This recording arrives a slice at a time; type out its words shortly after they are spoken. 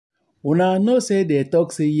Una know say they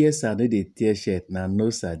talk say yes I no dey tear shirt, na no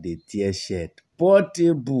sir dey tear shirt.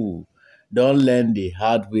 Portable don learn the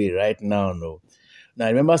hard way right now. No. Now I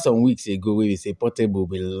remember some weeks ago wey we say Portable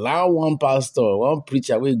be allow one pastor, one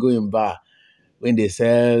preacher wey go in bar when they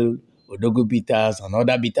sell odogo bitters and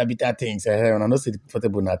other bitter things. And I know say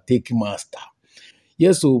Portable na take master.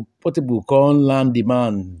 Yes, so Portable come land the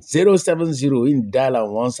man 070 in dial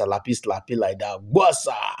and one slappy like that.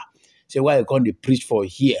 Bossa! Say why you come dey preach for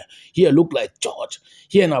here? Here look like church.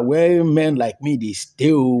 Here na where men like me dey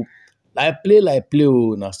stay. Like play.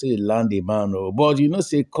 Now say land the man. But you know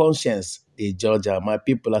say conscience dey judge am. My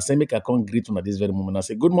people, I say make I come greet you at this very moment. I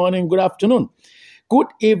say good morning, good afternoon, good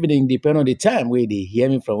evening, depending on the time where they hear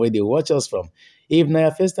me from, where they watch us from. If now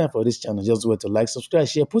your first time for this channel, just do it to like, subscribe,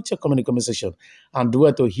 share, put your comment in the comment section, and do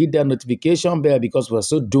it to hit that notification bell because we're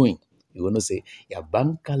so doing. You want to say, ya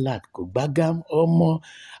bankalat ko bagam omo.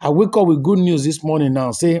 I wake up with good news this morning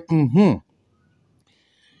now. Say, I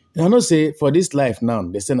know say for this life now,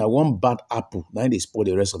 they say na one bad apple, now they spoil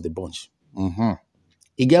the rest of the bunch.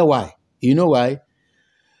 You get why? You know why?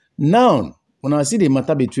 Now, when I see the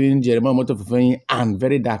matter between Jeremiah Motofufeyin and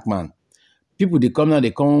Very Dark Man, people they come now,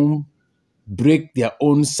 they come break their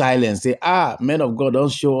own silence. Say, men of God,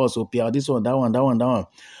 don't show us OPR, this one, that one.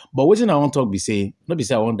 But what I want to talk be say, not be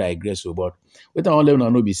say I want to digress, but what I want to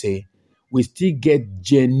know be say, we still get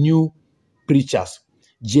genuine preachers,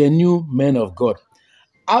 genuine men of God.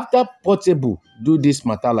 After Portable do this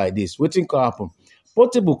matter like this, what can happen?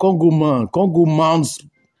 Portable can't go mount.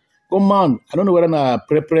 Come on, I don't know whether na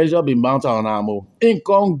pressure be mounted on am. He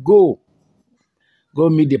can't go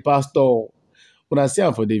meet the pastor. When I see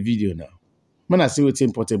him for the video now, when I see what's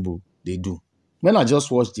Portable they do. When I just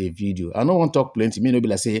watch the video, I don't want to talk plenty. Me no be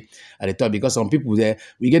like say at the top because some people there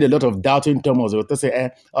we get a lot of doubting Thomas. They say,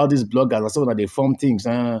 all these bloggers and so that they form things.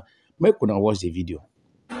 Make una watch the video.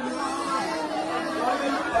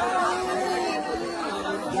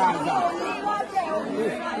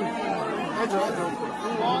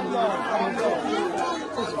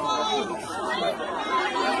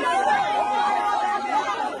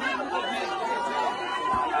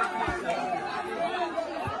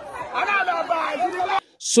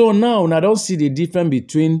 So now I don't see the difference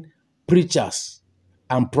between preachers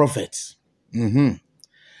and prophets.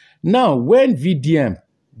 Now, when VDM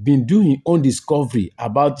been doing his own discovery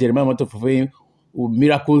about Jeremiah Motofufeyin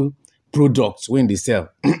miracle products when they sell,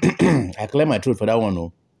 I clear my throat for that one.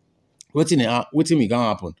 No, waiting we can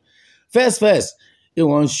happen. First, it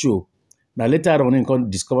won't show. Now later on, you can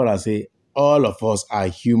discover and say all of us are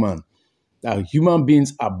human. That human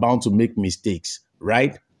beings are bound to make mistakes,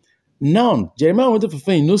 right? Now, Jeremiah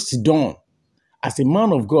Motofufeyin no sit down as a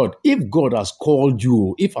man of God. If God has called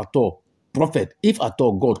you, if at all, prophet, if at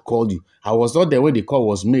all God called you, I was not there when the call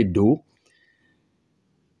was made though.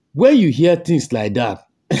 When you hear things like that,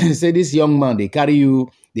 say this young man, they carry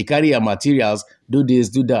your materials, do this,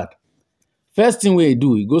 do that. First thing we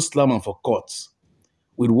do, you go slam him for court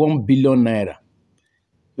with 1 billion naira.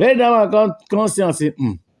 When that one come see and say,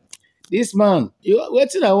 this man,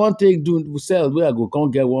 what thing I want to take do sell where I go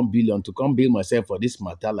come get 1 billion to come build myself for this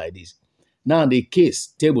matter like this. Now the case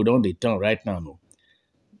table don't they turn right now. No.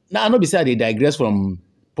 Now I know beside they digress from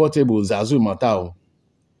Portable Zazu matter.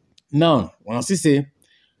 Now when I say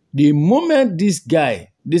the moment this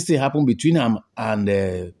thing happened between him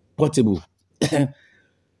and Portable,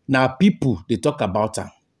 now people they talk about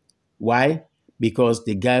him. Why? Because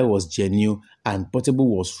the guy was genuine and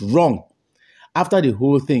Portable was wrong. After the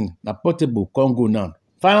whole thing, now Portable can't go now.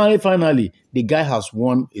 Finally, the guy has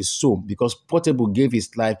won his soul because Portable gave his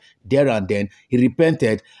life there and then. He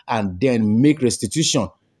repented and then make restitution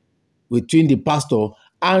between the pastor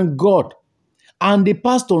and God. And the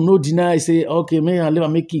pastor no deny, say, okay, man, I'll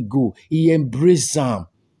make it go. He embraced him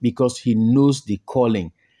because he knows the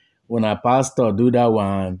calling. When a pastor do that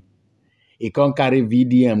one, he can't carry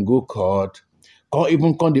VDM, go court. Can't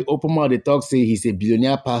even come the open mouth, they talk, say he's a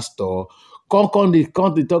billionaire pastor. Come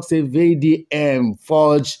the talk say VDM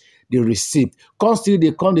forge the receipt. Come still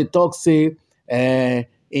they talk say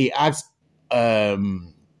he acts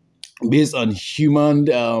based on human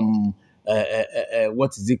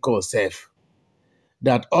what is it called self?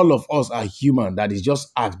 That all of us are human. That is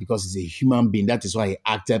just act because he's a human being. That is why he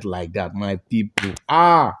acted like that. My people,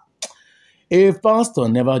 if pastor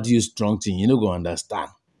never do strong thing, you no go understand.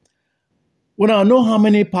 When I know how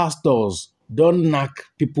many pastors don't knock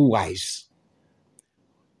people wives.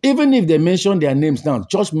 Even if they mention their names now,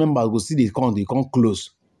 church members will see they come close.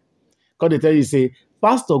 Because they tell you, say,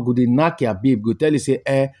 pastor go dey knock your babe, go tell you, say,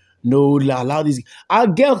 no, allow this. I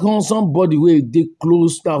get on somebody where they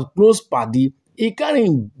close party. He carry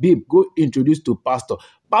him babe go introduce to pastor.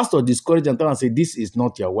 Pastor discourage and tell am say this is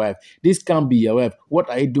not your wife. This can't be your wife. What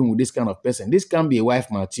are you doing with this kind of person? This can't be a wife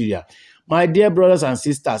material. My dear brothers and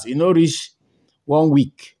sisters, you know, reach 1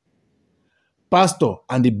 week. Pastor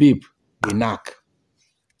and the babe, they knack.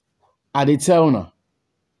 I dey tell una,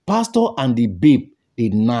 pastor and the babe, they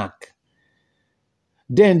knack.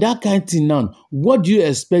 Then that kind of thing now, what do you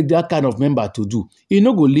expect that kind of member to do? He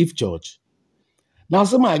no go leave church. Now,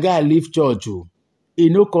 some my guy leave church, oh, he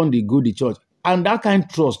no come dey go the church. And that kind of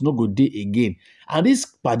trust no go dey again. And this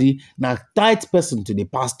party, na tight person to the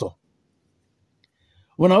pastor.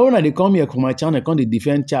 When they come here for my channel, come they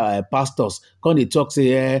defend pastors, come they talk,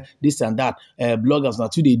 say, this and that, bloggers, na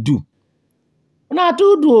too they do. Na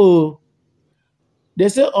too do. They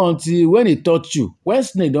say until when he touch you, when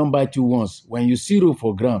snake don't bite you once, when you see rope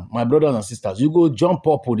for ground, my brothers and sisters, you go jump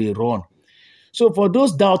up or they run. So for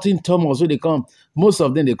those doubting Thomas, when they come, most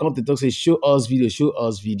of them, they come to talk, say, show us video, show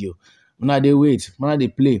us video. Now they wait, now they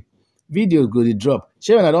play. Videos go they drop.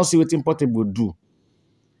 Shey when I don't see what Portable do.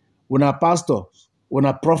 When a pastor, when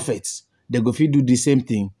a prophets, they go fit do the same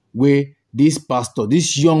thing where this pastor,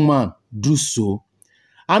 this young man do so.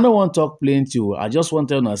 I don't want to talk plenty. I just want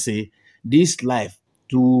to say this life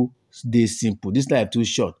too simple. This life too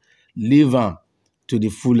short. Live am to the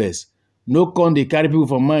fullest. No con they carry people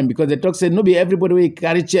for mind because they talk say no be everybody will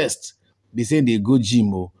carry chest. They say they go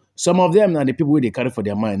gym. Oh. Some of them are the people they carry for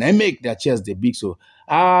their mind. I make their chest the big so.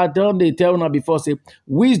 Don't they tell now before say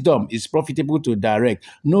wisdom is profitable to direct.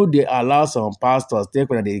 No, they allow some pastors take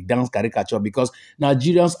when they dance caricature because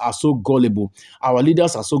Nigerians are so gullible. Our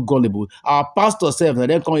leaders are so gullible. Our pastors self,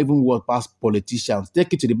 they can't even work past politicians.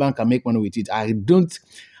 Take it to the bank and make money with it. I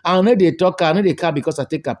know they talk, I know they care because I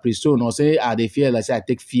take a prison or say they fearless. I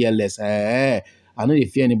take fearless. I know they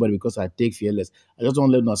fear anybody because I take fearless. I just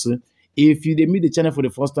want to let them say. If you meet the channel for the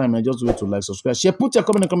first time, I just wait to like, subscribe, share, put your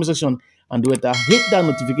comment in the comment section, and do it. Hit that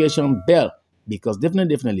notification bell because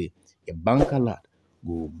definitely, a banker lad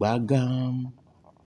go bagam.